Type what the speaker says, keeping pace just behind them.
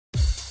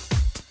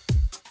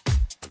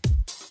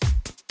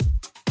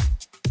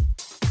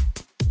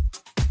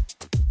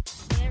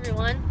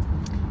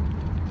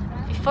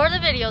everyone. Before the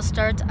video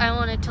starts, I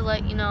wanted to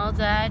let you know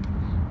that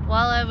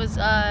while I was,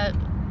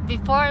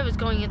 before I was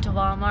going into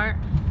Walmart,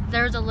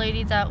 there was a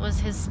lady that was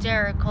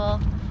hysterical.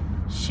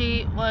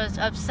 She was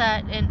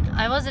upset and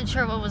I wasn't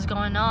sure what was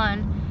going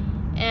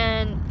on.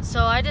 And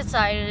so I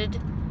decided,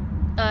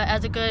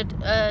 as a good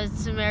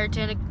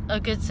Samaritan, a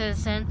good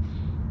citizen,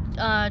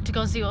 to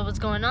go see what was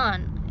going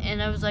on.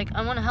 And I was like,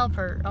 I want to help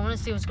her. I want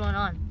to see what's going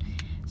on.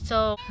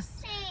 So,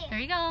 there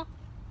you go.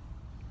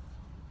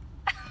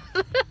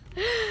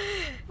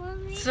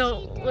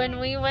 So when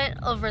we went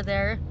over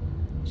there,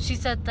 she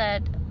said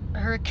that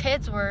her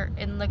kids were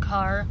in the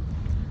car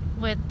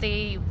with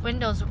the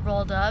windows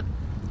rolled up,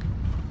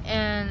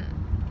 and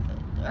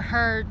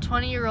her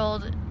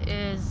 20-year-old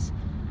is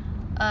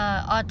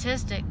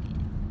autistic,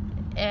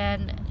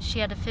 and she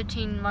had a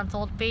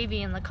 15-month-old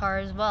baby in the car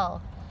as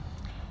well.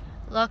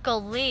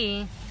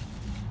 Luckily,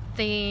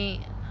 the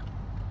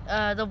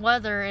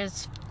weather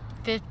is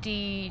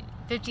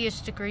 50-ish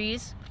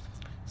degrees,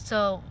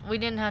 so we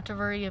didn't have to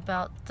worry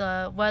about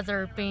the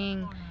weather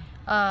being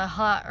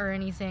hot or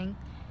anything.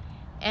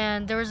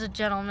 And there was a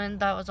gentleman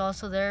that was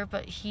also there,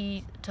 but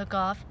he took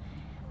off.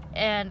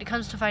 And it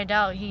comes to find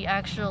out, he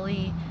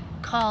actually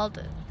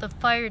called the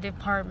fire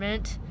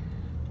department,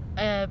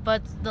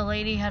 but the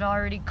lady had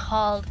already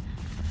called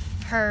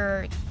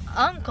her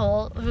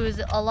uncle,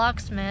 who's a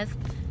locksmith,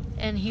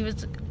 and he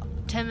was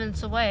 10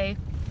 minutes away.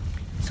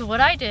 So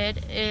what I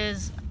did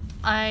is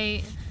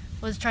I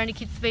was trying to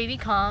keep the baby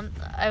calm.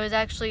 I was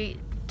actually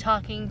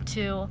talking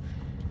to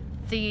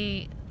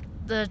the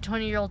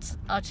 20-year-old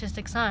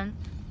autistic son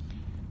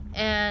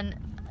and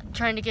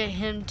trying to get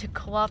him to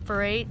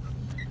cooperate,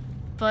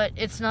 but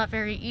it's not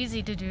very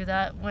easy to do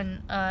that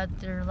when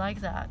they're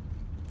like that.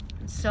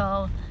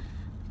 So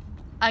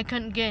I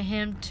couldn't get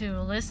him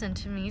to listen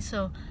to me,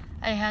 so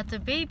I had the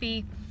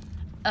baby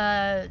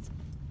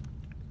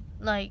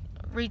like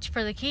reach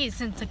for the keys,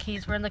 since the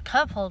keys were in the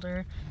cup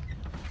holder.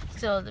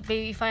 So the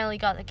baby finally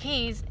got the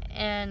keys,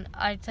 and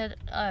I said,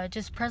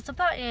 just press the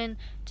button,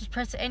 just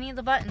press any of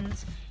the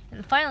buttons.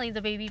 And finally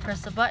the baby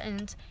pressed the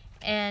buttons,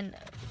 and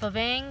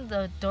ba-bang,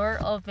 the door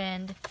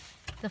opened.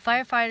 The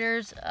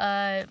firefighters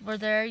were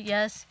there,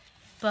 yes,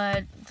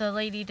 but the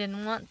lady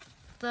didn't want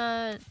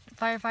the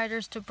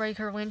firefighters to break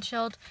her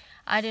windshield.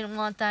 I didn't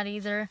want that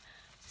either.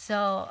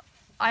 So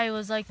I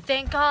was like,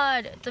 thank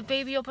God, the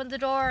baby opened the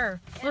door.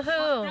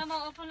 Woohoo!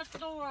 Grandma, open up the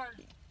door.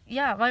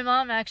 Yeah, my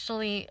mom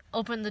actually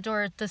opened the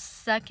door the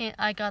second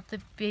I got the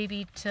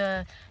baby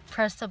to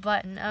press the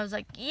button. I was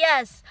like,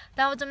 yes,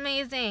 that was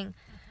amazing.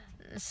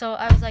 So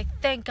I was like,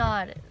 thank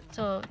God.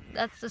 So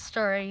that's the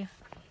story.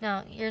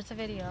 Now, here's the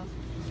video.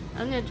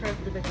 I'm going to try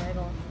for the big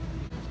eyeball.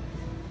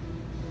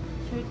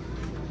 Let's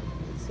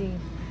see.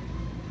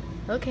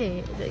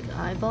 Okay, big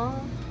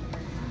eyeball.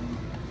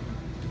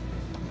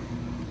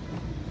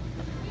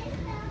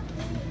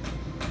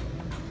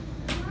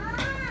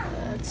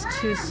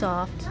 That's too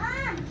soft.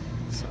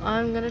 So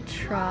I'm gonna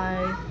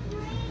try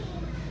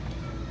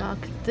knock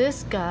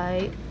this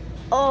guy.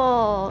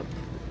 Oh,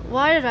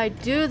 why did I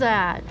do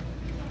that?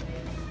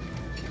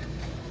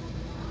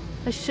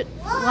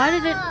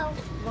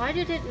 Why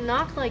did it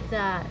knock like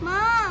that?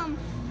 Mom!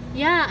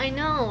 Yeah, I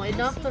know. It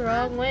knocked the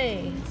wrong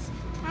way.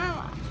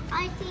 Mom,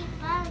 I see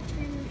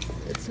buttons.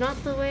 It's not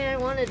the way I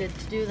wanted it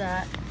to do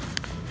that.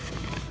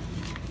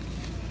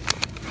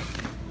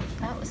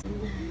 That was...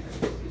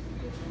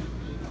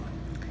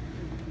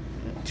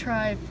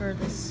 Try for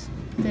this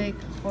big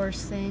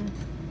horse thing.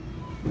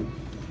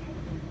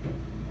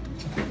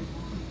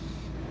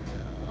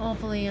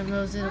 Hopefully it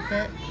moves it a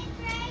bit.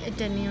 It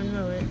didn't even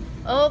move it.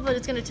 Oh, but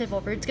it's gonna tip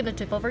over. It's gonna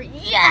tip over.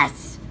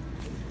 Yes!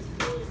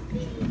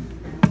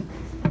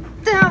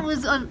 That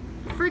was a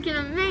freaking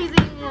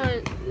amazing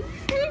one.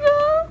 Here you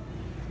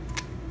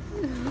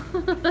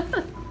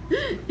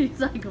go.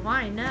 He's like,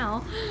 why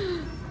now?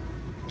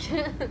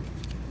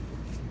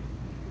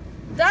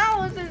 That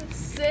was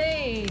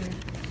insane.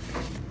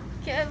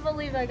 Can't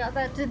believe I got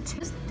that.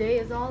 This day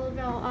is all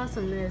about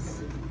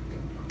awesomeness.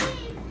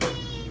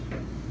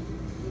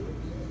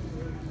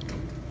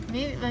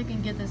 Maybe if I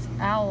can get this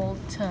owl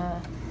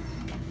to...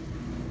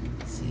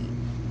 Let's see.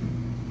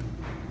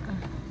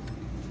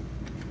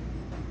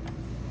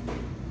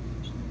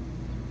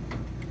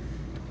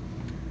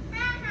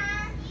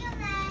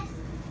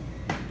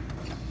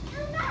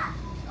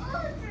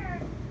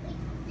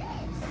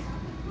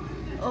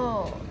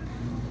 Oh,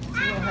 it's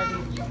a little heavy.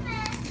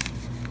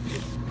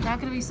 Not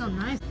gonna be so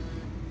nice.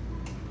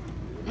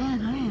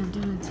 Man, I am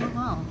doing so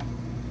well.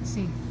 Let's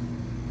see.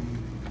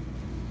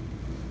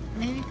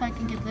 Maybe if I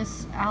can get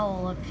this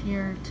owl up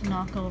here to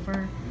knock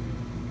over,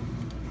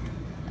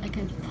 I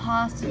could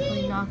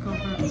possibly knock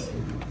over.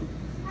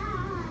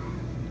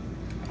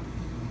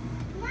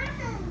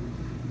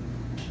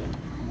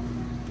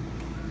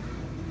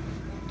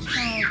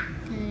 Try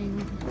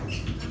getting.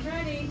 I'm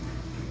ready.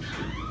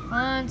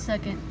 1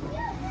 second.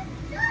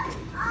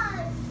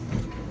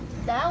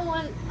 That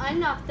one, I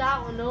knocked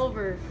that one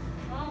over.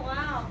 Oh,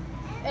 wow.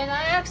 And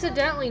I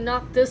accidentally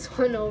knocked this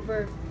one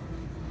over.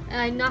 And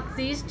I knocked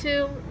these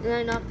two, and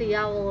I knocked the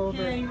owl over.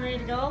 Okay, are you ready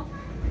to go?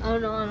 Oh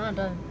no, I'm not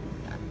done.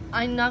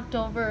 I knocked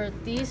over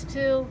these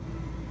two.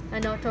 I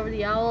knocked over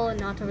the owl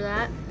and knocked over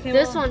that. Okay,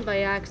 This well- one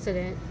by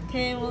accident.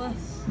 Okay, well,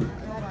 let's...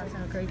 Hold on, it's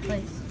not a great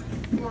place.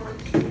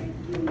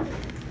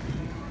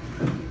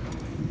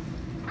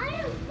 I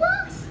am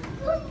books.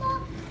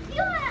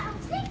 You are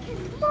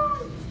thinking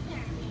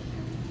monster.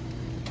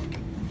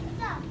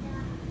 Stop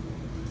that.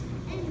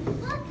 And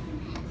look.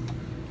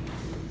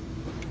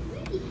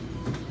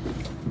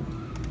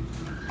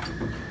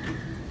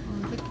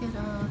 Pick it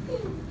up.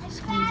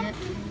 Squeeze it.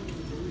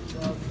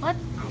 What?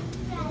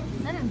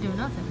 That didn't do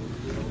nothing.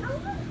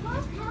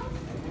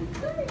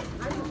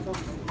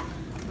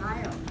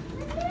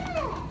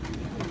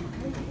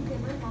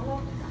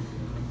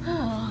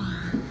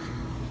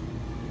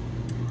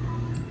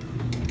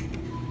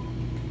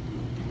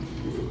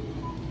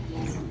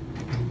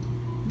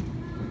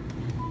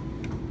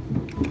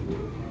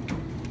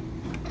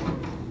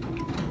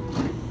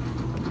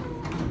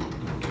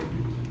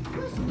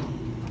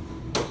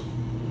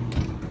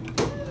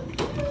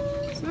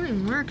 It's not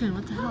even working.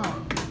 What the hell?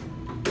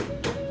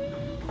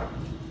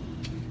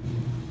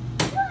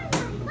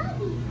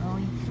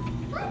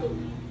 Really?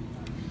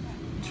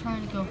 I'm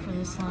trying to go for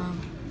this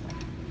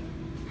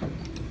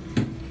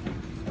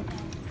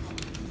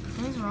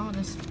What is wrong with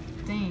this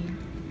thing?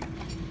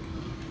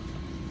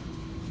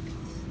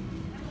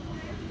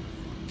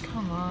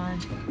 Come on.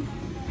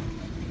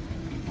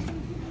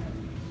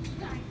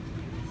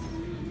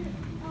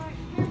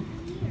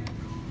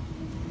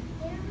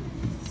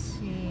 Let's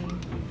see.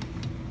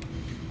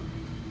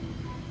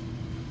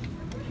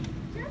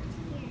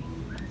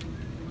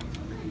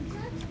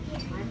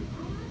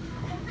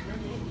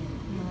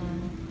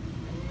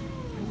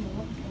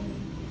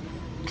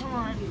 Come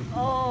on.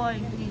 Oh, I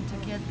need to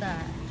get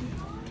that.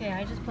 Okay,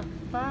 I just put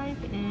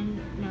 5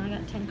 in. Now I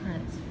got 10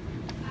 credits.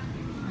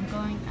 I'm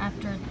going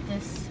after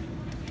this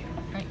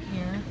right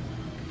here.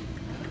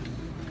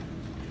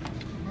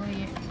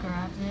 Hopefully it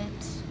grabs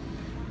it.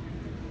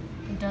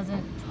 It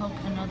doesn't poke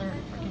another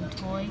freaking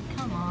toy.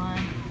 Come on.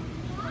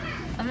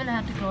 I'm gonna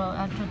have to go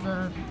after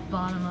the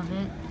bottom of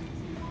it.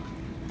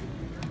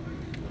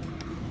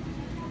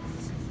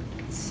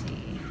 Let's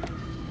see.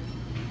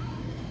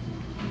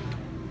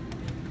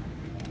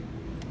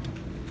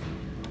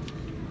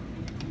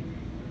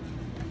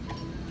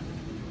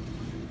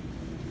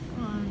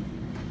 Come on.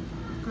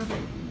 Grab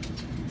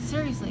it.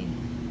 Seriously.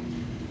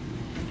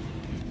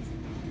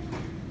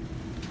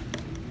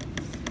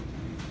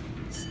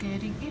 It's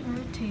getting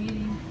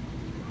irritating.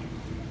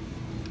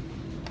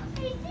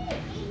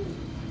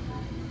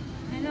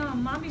 I know,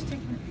 Mommy's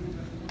taking...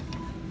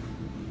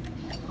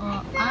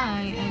 Well,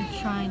 I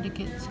am trying to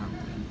get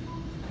something.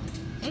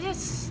 It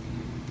is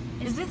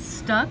it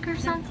stuck or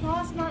That something?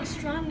 claw's not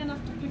strong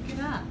enough to pick it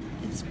up.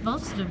 It's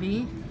supposed to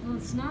be. Well,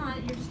 it's not.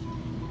 You're just...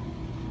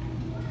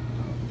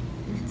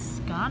 It's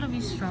gotta be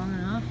strong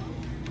enough.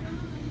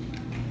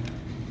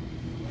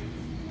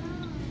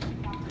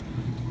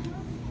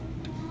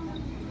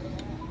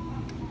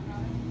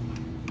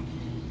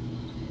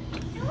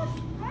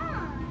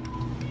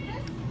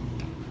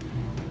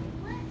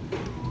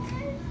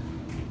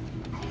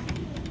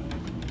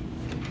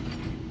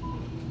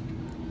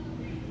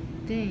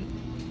 Dang.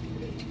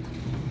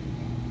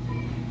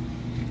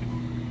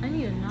 I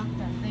need to knock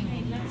that thing.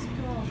 Hey, let's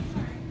go.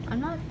 I'm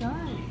not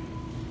done.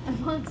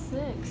 I'm on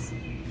 6.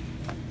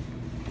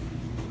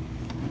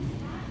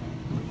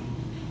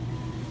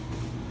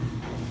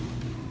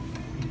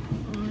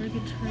 Oh, I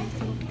could try this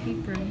little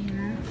paper in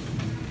here.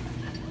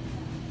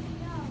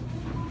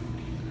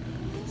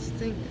 This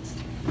thing is.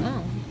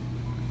 Oh.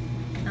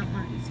 That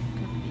one is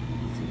gonna be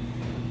easy.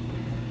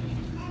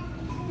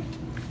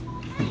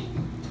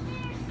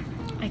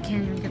 I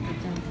can't even get the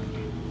thing.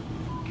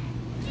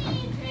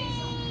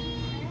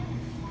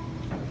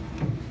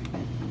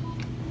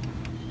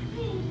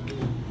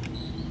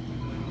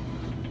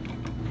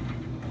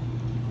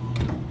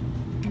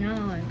 No,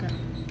 I got it.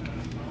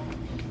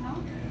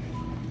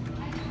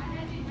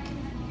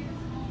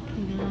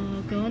 No,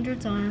 go under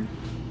its arm.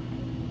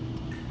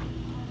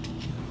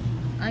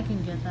 I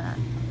can get that.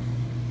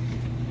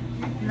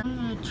 Now I'm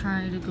gonna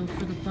try to go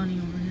for the bunny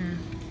over here.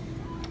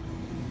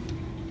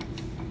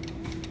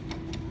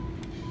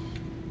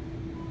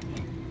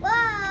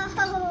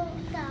 Whoa!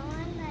 That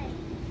one like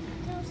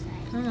 2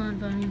 sides. Come on,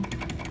 bunny.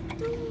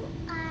 2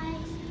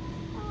 eyes.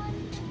 One.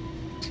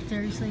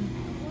 Seriously?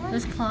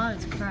 This claw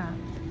is crap.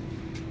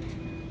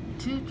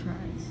 2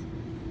 tries.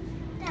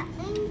 The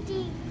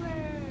indie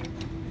bird.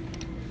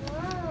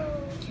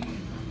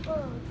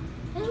 Whoa.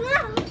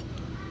 Whoa.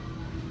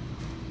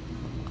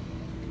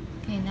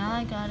 Okay, now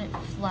I got it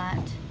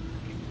flat.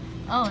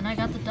 Oh, and I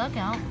got the duck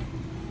out.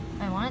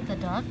 I wanted the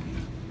duck.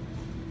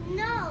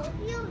 No,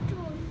 you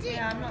don't.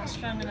 Yeah, I'm not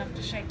strong enough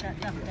to shake that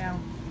duck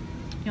down.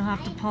 You'll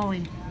have to pull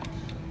him.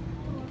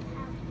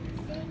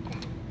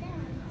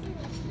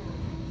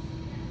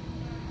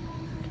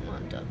 Come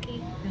on,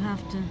 ducky. You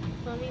have to.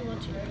 Mommy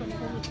wants you to come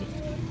home with me.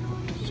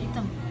 Shake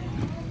them.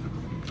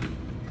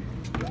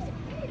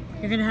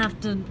 You're gonna have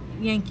to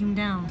yank him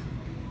down.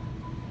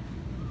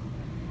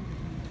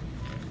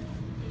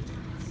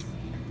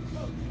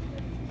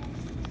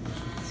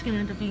 is gonna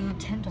end up being a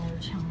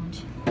 $10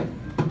 challenge.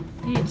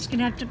 You're just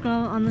gonna have to go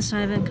on the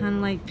side of it and kind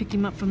of like pick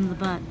him up from the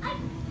butt.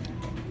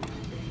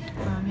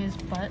 From his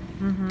butt.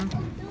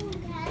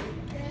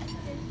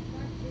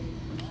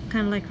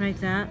 Kind of like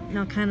that.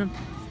 Now kind of.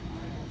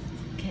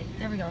 Okay,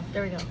 there we go.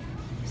 There we go.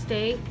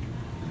 Stay.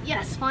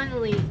 Yes,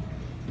 finally.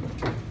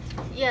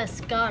 Yes,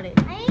 got it.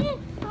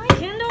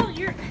 Kendall,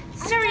 you're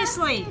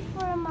seriously.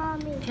 For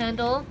mommy.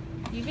 Kendall,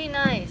 you be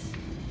nice.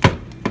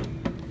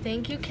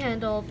 Thank you,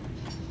 Kendall.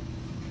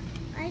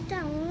 I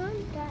don't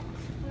want that.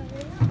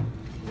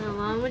 Now,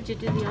 Mom, would you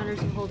do the honors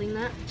of holding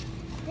that?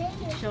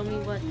 Show me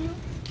what.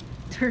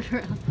 Turn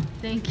around.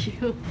 Thank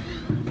you.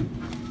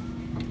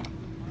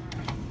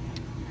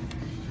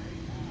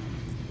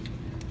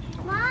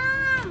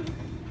 Mom!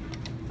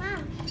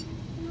 Mom,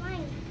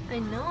 mine. I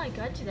know I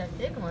got you that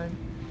big one.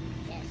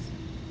 Yes.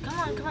 Come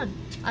on, come on.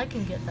 I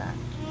can get that.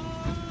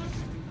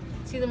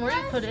 See, the more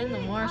you put in, the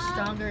more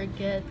stronger it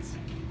gets.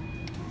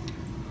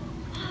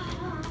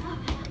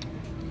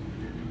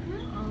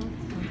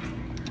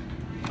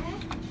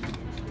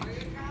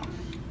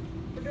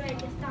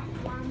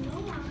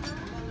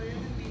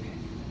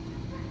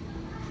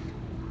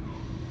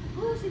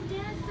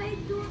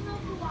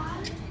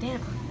 Damn.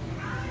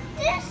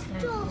 This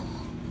too.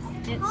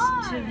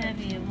 It's too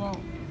heavy. It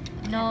won't.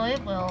 No,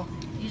 it will.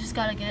 You just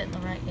gotta get it in the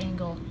right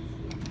angle.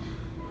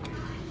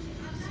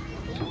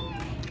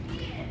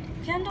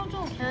 Kendall,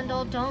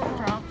 don't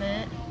drop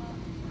it.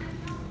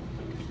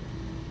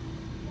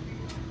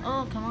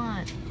 Oh, come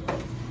on.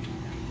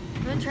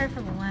 I'm gonna try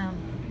for the lamb.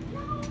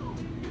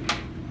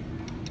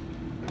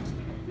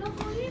 Lo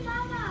cogí,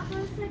 mamá,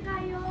 pues se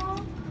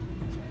cayó.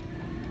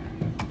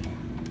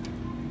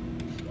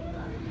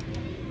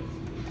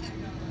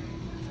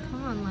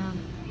 Come on, lamb.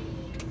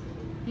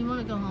 You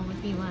wanna go home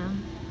with me,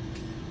 lamb?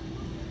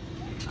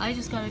 I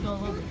just gotta go a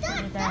little bit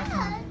further back.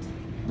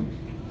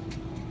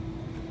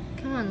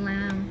 Come on,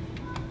 lamb.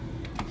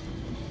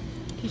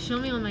 Okay, show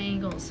me on my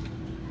angles.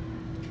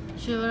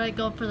 Should I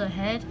go for the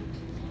head?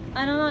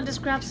 I don't know.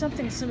 Just grab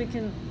something so we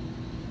can.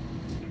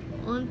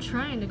 Well, I'm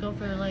trying to go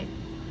for like.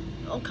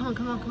 Oh, come on,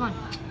 come on, come on.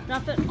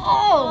 Drop it.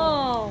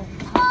 Oh!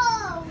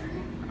 Oh!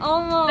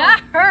 Almost.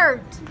 That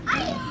hurt!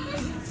 I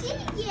didn't see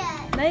it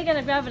yet. Now you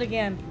gotta grab it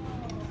again.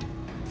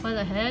 By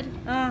the head?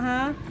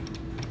 Uh-huh.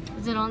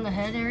 Is it on the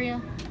head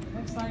area?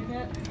 Looks like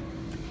it.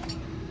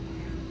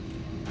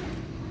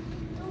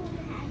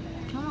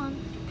 Come on,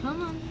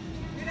 come on.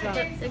 Drop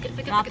it. Pick it, pick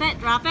it, Drop pick it.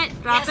 Drop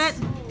it. Drop Yes.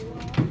 it.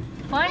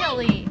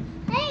 Finally!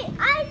 Hey,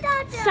 I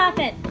thought that. Stop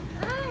it.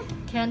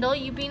 Kendall,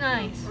 you be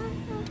nice.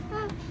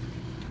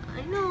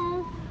 I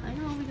know,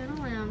 we got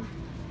a lamb.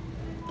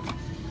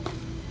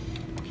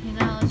 Okay,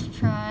 now let's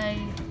try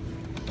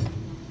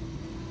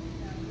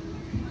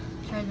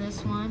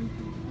this one.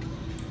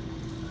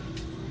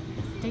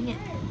 Dang it.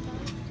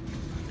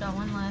 Got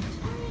one left.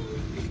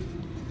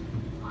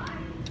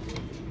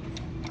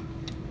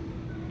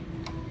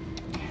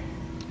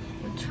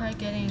 We'll try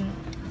getting,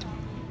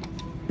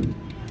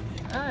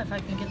 if I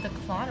can get the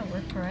claw to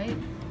work right.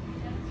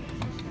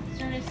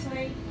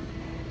 Seriously.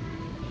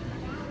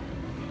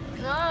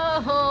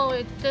 No,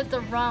 it did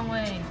the wrong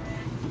way.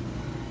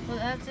 Well,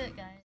 that's it,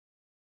 guys.